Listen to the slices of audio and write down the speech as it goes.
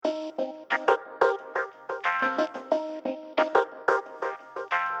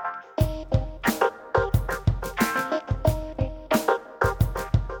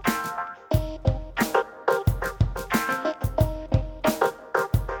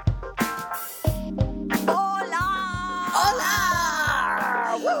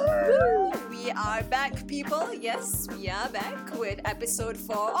people. Yes, we are back with episode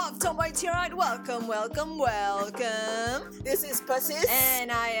 4 of Tomboy Tarts. Welcome, welcome, welcome. This is Persis. And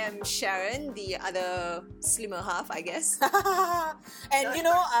I am Sharon, the other slimmer half, I guess. And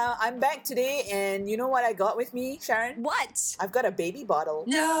I'm back today, and you know what I got with me, Sharon? What? I've got a baby bottle.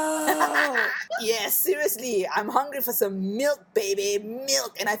 No! Yes, seriously. I'm hungry for some milk, baby.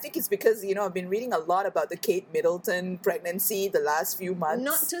 Milk. And I think it's because, I've been reading a lot about the Kate Middleton pregnancy the last few months.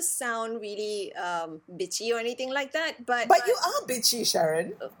 Not to sound really bitchy or anything like that, but you are bitchy,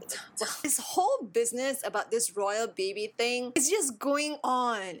 Sharon. This whole business about this royal baby thing is just going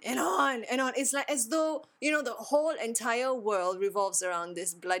on and on and on. It's like as though, the whole entire world revolves around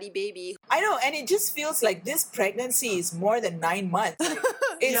this bloody baby. I know, and it just feels like this pregnancy is more than 9 months.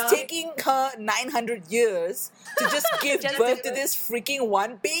 It's taking her 900 years to just give birth to this freaking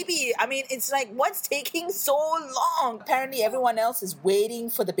one baby. I mean, it's like, what's taking so long? Apparently, everyone else is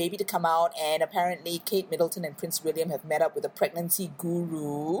waiting for the baby to come out, and apparently Kate Middleton and Prince William have met up with a pregnancy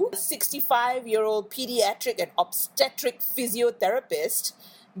guru, a 65-year-old pediatric and obstetric physiotherapist.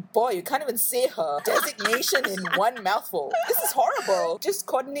 Boy, you can't even say her designation in one mouthful. This is horrible. Just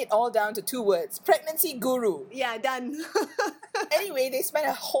coordinate all down to 2 words. Pregnancy guru. Yeah, done. Anyway, they spent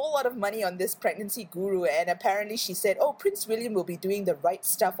a whole lot of money on this pregnancy guru, and apparently she said, Prince William will be doing the right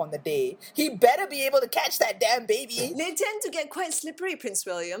stuff on the day. He better be able to catch that damn baby. They tend to get quite slippery, Prince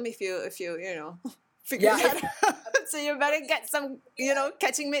William, if you figure that out. So you better get some,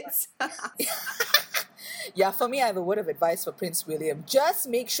 catching mitts. Yeah, for me, I have a word of advice for Prince William. Just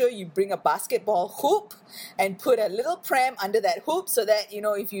make sure you bring a basketball hoop and put a little pram under that hoop so that,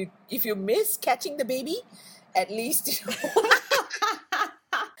 if you miss catching the baby, at least,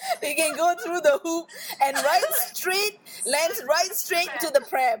 they can go through the hoop and lands right straight to the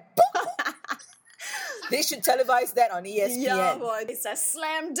pram. They should televise that on ESPN. Yeah, boy, it's a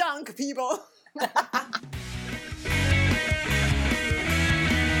slam dunk, people.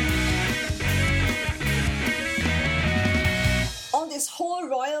 All this whole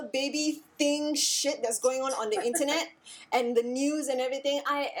royal baby thing shit that's going on the internet and the news and everything,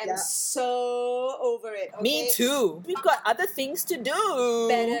 I am so over it. Okay? Me too. We've got other things to do.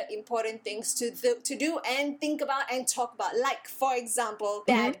 Better, important things to do and think about and talk about. Like, for example,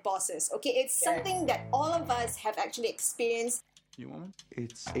 bad bosses. Okay, it's something that all of us have actually experienced. You want one?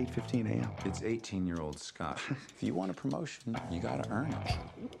 It's 8:15 a.m. It's 18-year-old Scott. If you want a promotion, you gotta earn it.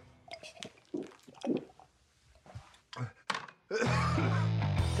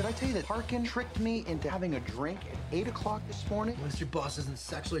 Did I tell you that Harkin tricked me into having a drink at 8 o'clock this morning? Unless your boss isn't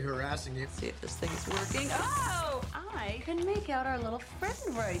sexually harassing you. See if this thing's working. Oh, I can make out our little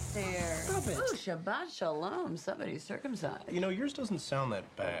friend right there. Stop it. Ooh, Shabbat Shalom. Somebody's circumcised. Yours doesn't sound that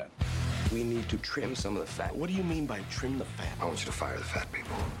bad. We need to trim some of the fat. What do you mean by trim the fat? I want you to fire the fat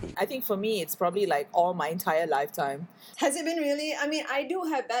people. I think for me, it's probably like all my entire lifetime. Has it been really? I mean, I do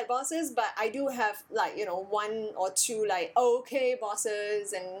have bad bosses, but I do have one or two okay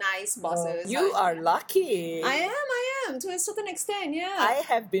bosses and nice bosses. You are lucky. I am to a certain extent, yeah. I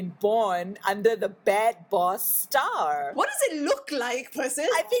have been born under the bad boss star. What does it look like, Persis?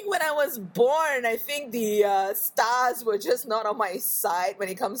 I think when I was born, the stars were just not on my side when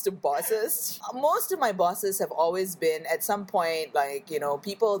it comes to bosses. Most of my bosses have always been, at some point,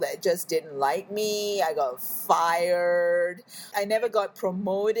 people that just didn't like me. I got fired. I never got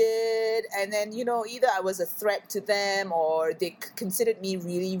promoted. And then, either I was a threat to them or they considered me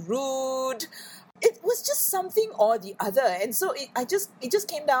really rude. It was just something or the other. And so it just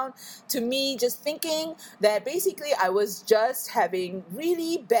came down to me just thinking that basically I was just having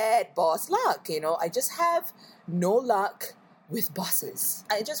really bad boss luck. I just have no luck with bosses.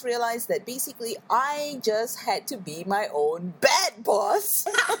 I just realized that basically I just had to be my own bad boss.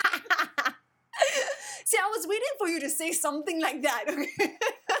 See, I was waiting for you to say something like that.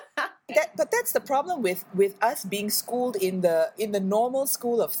 But that's the problem with us being schooled in the normal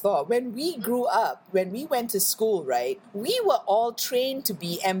school of thought. When we grew up, when we went to school, right, we were all trained to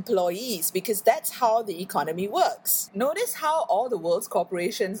be employees because that's how the economy works. Notice how all the world's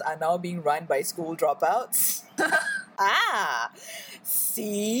corporations are now being run by school dropouts?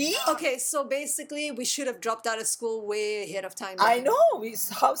 See? Okay, so basically we should have dropped out of school way ahead of time. I know.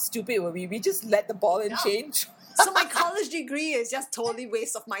 How stupid were we? We just let the ball and change. So my college degree is just totally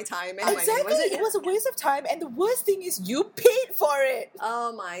waste of my time. Anyway, exactly. It was a waste of time. And the worst thing is you paid for it.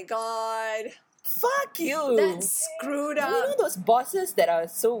 Oh my God. Fuck you. That's screwed You know up. those bosses that are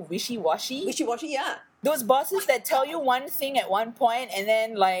so wishy-washy? Wishy-washy, yeah. Those bosses that tell you one thing at one point and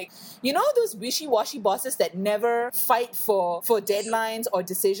then those wishy-washy bosses that never fight for deadlines or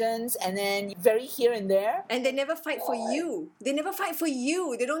decisions and then very here and there. And they never fight for you. They never fight for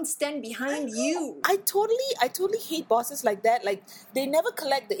you. They don't stand behind you. I totally hate bosses like that. Like, they never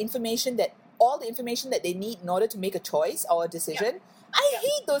collect all the information that they need in order to make a choice or a decision. I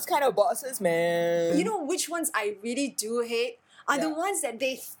hate those kind of bosses, man. You know which ones I really do hate? Are the ones that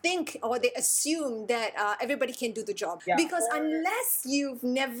they think or they assume that everybody can do the job. Yeah. Because unless you've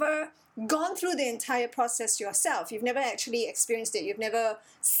never gone through the entire process yourself, you've never actually experienced it, you've never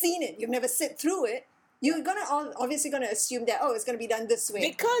seen it, you've never sit through it, you're obviously gonna assume that, it's gonna be done this way.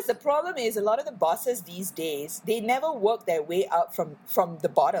 Because the problem is a lot of the bosses these days, they never work their way up from the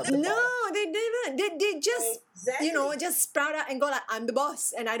bottom. No, they never. They just, just sprout out and go like, I'm the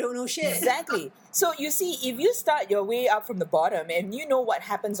boss and I don't know shit. Exactly. So you see, if you start your way up from the bottom and you know what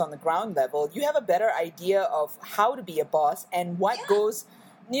happens on the ground level, you have a better idea of how to be a boss and what goes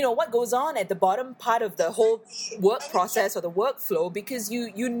on at the bottom part of the whole work process or the workflow, because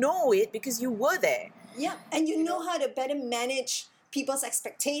you know it because you were there. Yeah, and you know how to better manage people's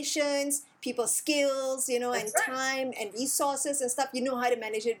expectations, people's skills, and time and resources and stuff. You know how to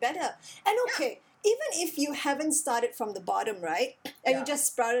manage it better. And okay, even if you haven't started from the bottom, right? And you just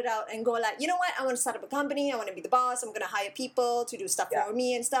sprouted out and go like, you know what? I want to start up a company. I want to be the boss. I'm going to hire people to do stuff for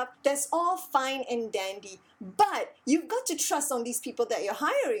me and stuff. That's all fine and dandy. But you've got to trust on these people that you're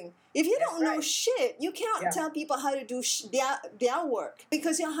hiring. If you don't know shit, you cannot tell people how to do their work,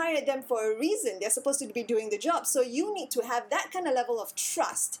 because you hired them for a reason. They're supposed to be doing the job. So you need to have that kind of level of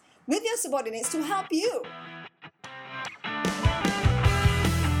trust with your subordinates to help you.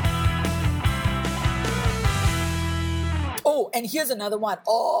 Oh, and here's another one.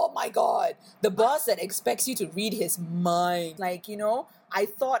 Oh my God. The boss that expects you to read his mind. Like, I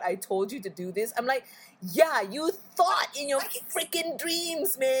thought I told you to do this. I'm like, yeah, you thought in your freaking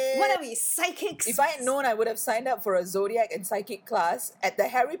dreams, man. What are we, psychics? If I had known, I would have signed up for a zodiac and psychic class at the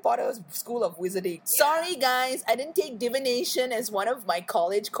Harry Potter School of Wizarding. Yeah. Sorry, guys, I didn't take divination as one of my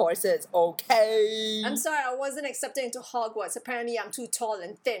college courses, okay? I'm sorry, I wasn't accepted into Hogwarts. Apparently, I'm too tall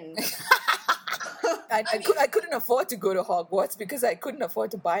and thin. I couldn't afford to go to Hogwarts because I couldn't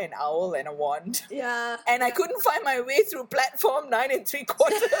afford to buy an owl and a wand. Yeah. And I couldn't find my way through platform 9 3/4.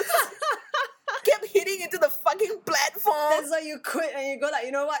 Kept hitting into the fucking platform. That's why you quit and you go like,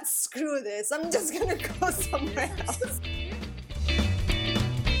 you know what? Screw this. I'm just gonna go somewhere else.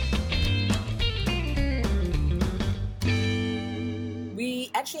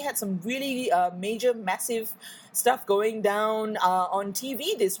 We actually had some really major, massive stuff going down on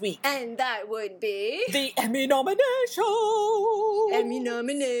TV this week. And that would be... the Emmy nominations! Emmy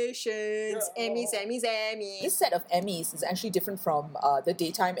nominations. Emmys. This set of Emmys is actually different from the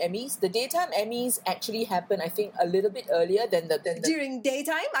daytime Emmys. The daytime Emmys actually happen, I think, a little bit earlier than the... During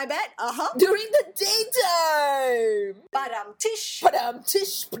daytime, I bet? Uh-huh. During the daytime! Badam-tish.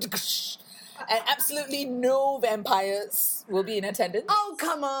 Badam-tish. And absolutely no vampires will be in attendance. Oh,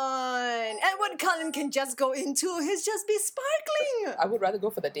 come on. Edward Cullen can just go into his just be sparkling. I would rather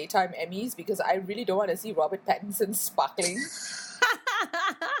go for the daytime Emmys because I really don't want to see Robert Pattinson sparkling.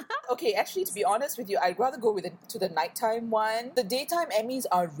 Okay, actually, to be honest with you, I'd rather go to the nighttime one. The daytime Emmys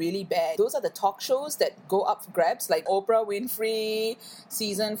are really bad. Those are the talk shows that go up for grabs, like Oprah Winfrey,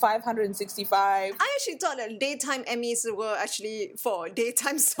 season 565. I actually thought that daytime Emmys were actually for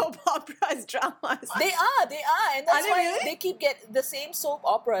daytime soap operas, dramas. They are, and that's why really? they keep get the same soap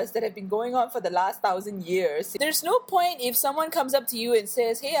operas that have been going on for the last 1,000 years. There's no point if someone comes up to you and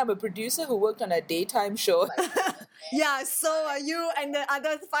says, hey, I'm a producer who worked on a daytime show. Yeah, so are you and the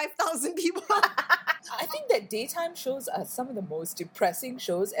other 5,000 people. I think that daytime shows are some of the most depressing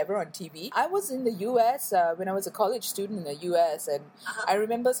shows ever on TV. I was in the US when I was a college student in the US, and I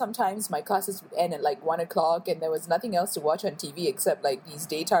remember sometimes my classes would end at like 1 o'clock and there was nothing else to watch on TV except like these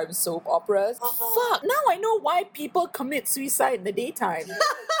daytime soap operas. Fuck, now I know why people commit suicide in the daytime.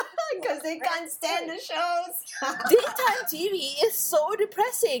 Because they can't stand the shows. Daytime TV is so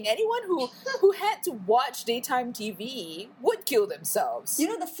depressing. Anyone who had to watch daytime TV would kill themselves. You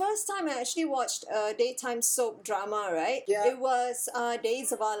know, the first time I actually watched a daytime soap drama, right? Yeah. It was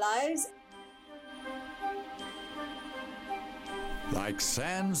Days of Our Lives. Like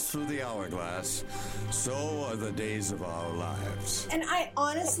sands through the hourglass, so are the days of our lives. And I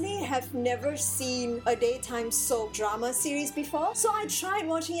honestly have never seen a daytime soap drama series before. So I tried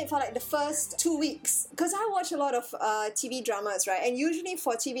watching it for like the first 2 weeks. Because I watch a lot of TV dramas, right? And usually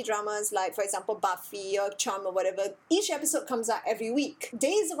for TV dramas, like for example Buffy or Charm or whatever, each episode comes out every week.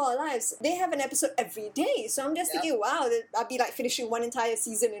 Days of Our Lives, they have an episode every day. So I'm just thinking, wow, I'll be like finishing one entire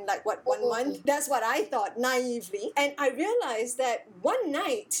season in like, what, 1 month? That's what I thought, naively. And I realized that one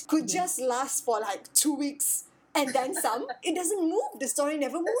night could just last for like 2 weeks and then some. It doesn't move. The story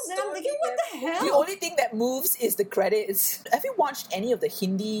never moves. And I'm thinking, what the hell? The only thing that moves is the credits. Have you watched any of the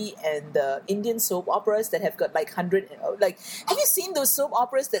Hindi and the Indian soap operas that have got like 100? Like, have you seen those soap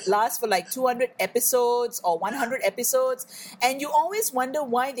operas that last for like 200 episodes or 100 episodes? And you always wonder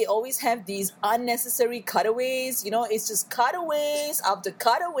why they always have these unnecessary cutaways. You know, it's just cutaways after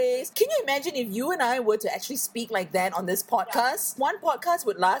cutaways. Can you imagine if you and I were to actually speak like that on this podcast? One podcast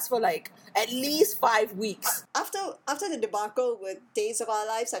would last for like at least 5 weeks. After the debacle with Days of Our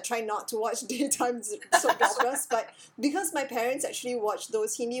Lives, I try not to watch daytime soap operas, but because my parents actually watched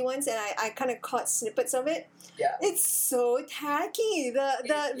those Hindi ones and I kind of caught snippets of it, it's so tacky.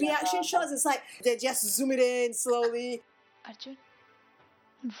 The reaction shots, it's like they just zoom it in slowly. Arjun,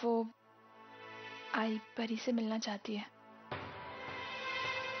 वो आई परी से मिलना चाहती है.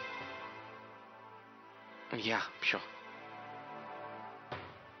 Yeah, sure.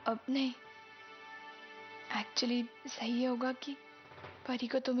 अब नहीं. Actually सही होगा कि परी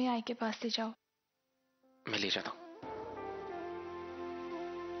को तुम्हें आई के पास ले जाओ. मैं ले जाता हूँ.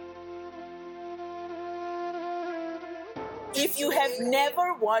 If you have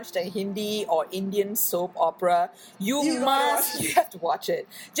never watched a Hindi or Indian soap opera, you have to watch it.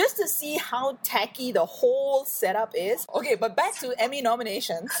 Just to see how tacky the whole setup is. Okay, but back to Emmy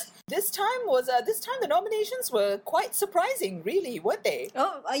nominations. This time the nominations were quite surprising, really, weren't they?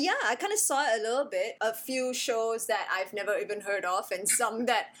 Yeah, I kind of saw it a little bit. A few shows that I've never even heard of and some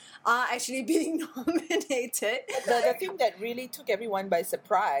that are actually being nominated. The thing that really took everyone by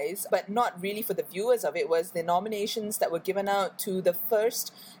surprise, but not really for the viewers of it, was the nominations that were given out to the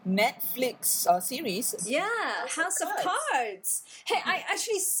first Netflix series. Yeah, House of Cards. Hey, I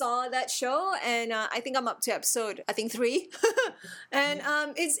actually saw that show and I think I'm up to episode, 3. And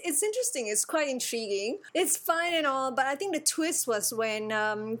it's interesting. It's quite intriguing. It's fun and all, but I think the twist was when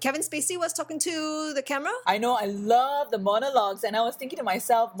Kevin Spacey was talking to the camera. I know, I love the monologues, and I was thinking to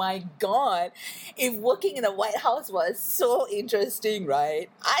myself, my God, if working in the White House was so interesting, right?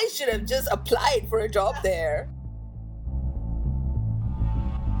 I should have just applied for a job there.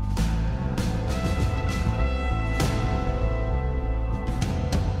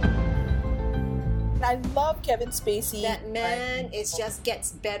 I love Kevin Spacey. That man just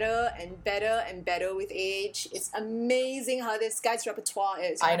gets better and better and better with age. It's amazing how this guy's repertoire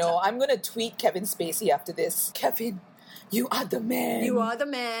is. I know. I'm going to tweet Kevin Spacey after this. Kevin, you are the man. You are the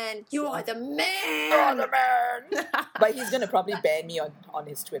man. You are the man. You are the man. But he's going to probably ban me on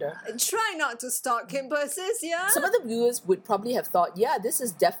his Twitter. Try not to stalk him, Persis, yeah? Some of the viewers would probably have thought, yeah, this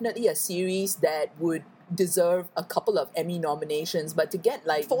is definitely a series that would deserve a couple of Emmy nominations, but to get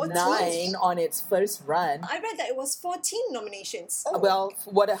like 14? 9 on its first run. I read that it was 14 nominations. Well,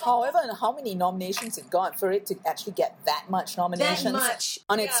 however and how many nominations it got, for it to actually get that much nominations That much.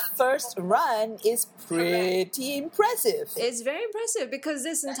 on its first run is pretty impressive. It's very impressive because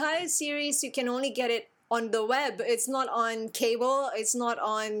this entire series, you can only get it on the web. It's not on cable. It's not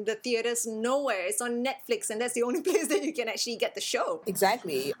on the theaters, nowhere. It's on Netflix, and that's the only place that you can actually get the show.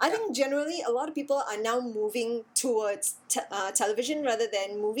 Exactly. I think generally a lot of people are now moving towards television rather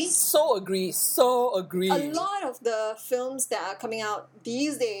than movies. So agree. A lot of the films that are coming out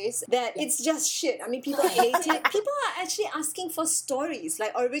these days, that it's just shit. I mean, people hate it. People are actually asking for stories,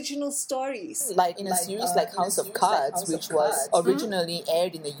 like original stories. Like in a series like House of Cards, which was originally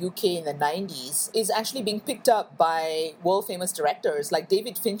aired in the UK in the 90s, is actually being picked up by world-famous directors. Like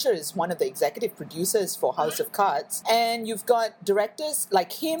David Fincher is one of the executive producers for House of Cards. And you've got directors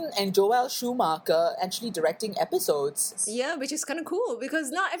like him and Joel Schumacher actually directing episodes. Yeah, which is kind of cool because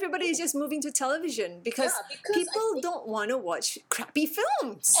now everybody is just moving to television because people don't want to watch crappy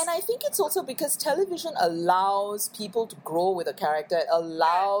films. And I think it's also because television allows people to grow with a character. It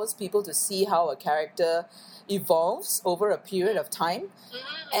allows people to see how a character evolves over a period of time,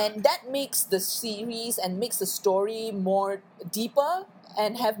 and that makes the series and makes the story more deeper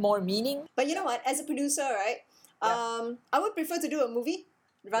and have more meaning. But you know what, as a producer, right, I would prefer to do a movie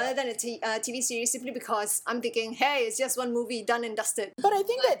rather than a TV series, simply because I'm thinking, hey, it's just one movie, done and dusted. But I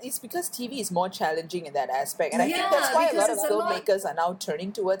think that it's because TV is more challenging in that aspect, and I think that's why a lot of filmmakers are now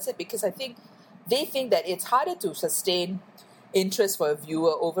turning towards it, because I think they think that it's harder to sustain interest for a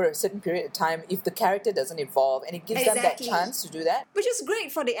viewer over a certain period of time if the character doesn't evolve, and it gives them that chance to do that. Which is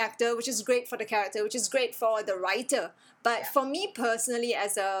great for the actor, which is great for the character, which is great for the writer. But for me personally,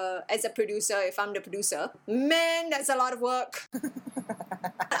 as a producer, if I'm the producer, man, that's a lot of work.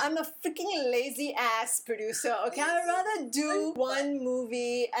 I'm a freaking lazy ass producer, okay? I'd rather do one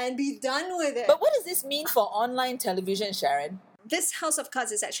movie and be done with it. But what does this mean for online television, Sharon? This House of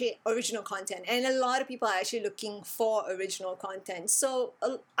Cards is actually original content, and a lot of people are actually looking for original content. So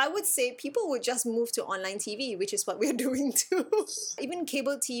I would say people would just move to online TV, which is what we're doing too. Even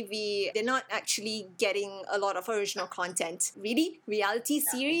cable TV, they're not actually getting a lot of original content. Really? Reality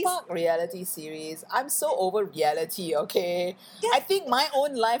series? Fuck reality series. I'm so over reality, okay? I think my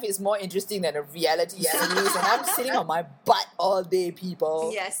own life is more interesting than a reality series, and I'm sitting on my butt all day,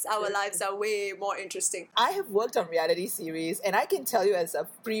 people. Yes, our lives are way more interesting. I have worked on reality series, and I can tell you as a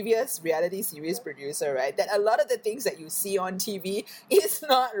previous reality series producer, right, that a lot of the things that you see on TV is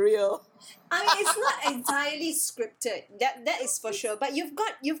not real. I mean, it's not entirely scripted. That is for sure. But you've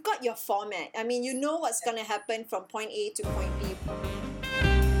got your format. I mean, you know what's going to happen from point A to point B.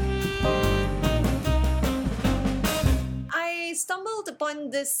 I stumbled upon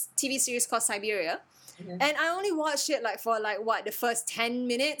this TV series called Siberia. And I only watched it for the first 10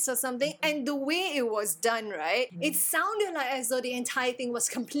 minutes or something. And the way it was done, right? It sounded as though the entire thing was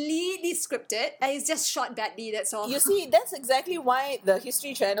completely scripted. And it's just shot badly, that's all. You see, that's exactly why the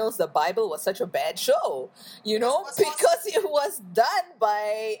History Channel's The Bible was such a bad show. You know? Because it was done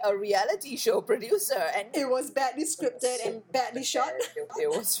by a reality show producer. And it was badly scripted and badly shot. It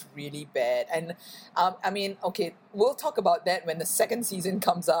was really bad. And, I mean, okay, we'll talk about that when the second season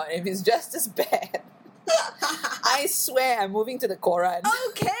comes out. If it's just as bad... I swear I'm moving to the Quran.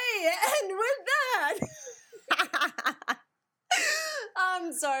 Okay, and with that...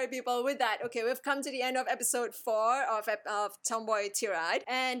 I'm sorry, people. With that, okay, we've come to the end of episode 4 of Tomboy Tirade.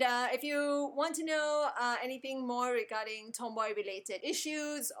 And if you want to know anything more regarding Tomboy-related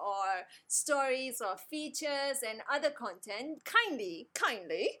issues or stories or features and other content, kindly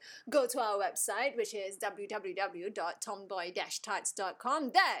go to our website, which is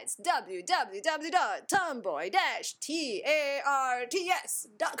www.tomboy-tarts.com. That's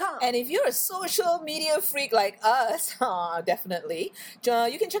www.tomboy-tarts.com. And if you're a social media freak like us, definitely,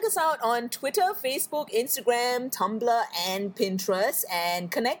 you can check us out on Twitter, Facebook, Instagram, Tumblr, and Pinterest,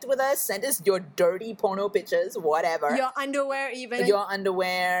 and connect with us. Send us your dirty porno pictures, whatever. Your underwear, even. Your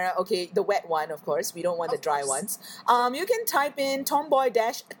underwear. Okay, the wet one, of course. We don't want the dry ones. You can type in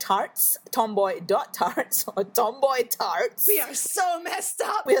tomboy-tarts, tomboy.tarts, or Tomboy Tarts. We are so messed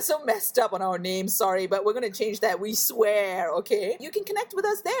up. We are so messed up on our names, sorry, but we're going to change that. We swear, okay? You can connect with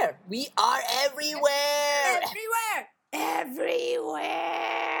us there. We are everywhere.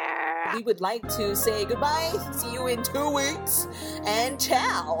 Everywhere! We would like to say goodbye, see you in 2 weeks, and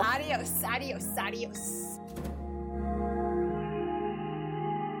ciao! Adios.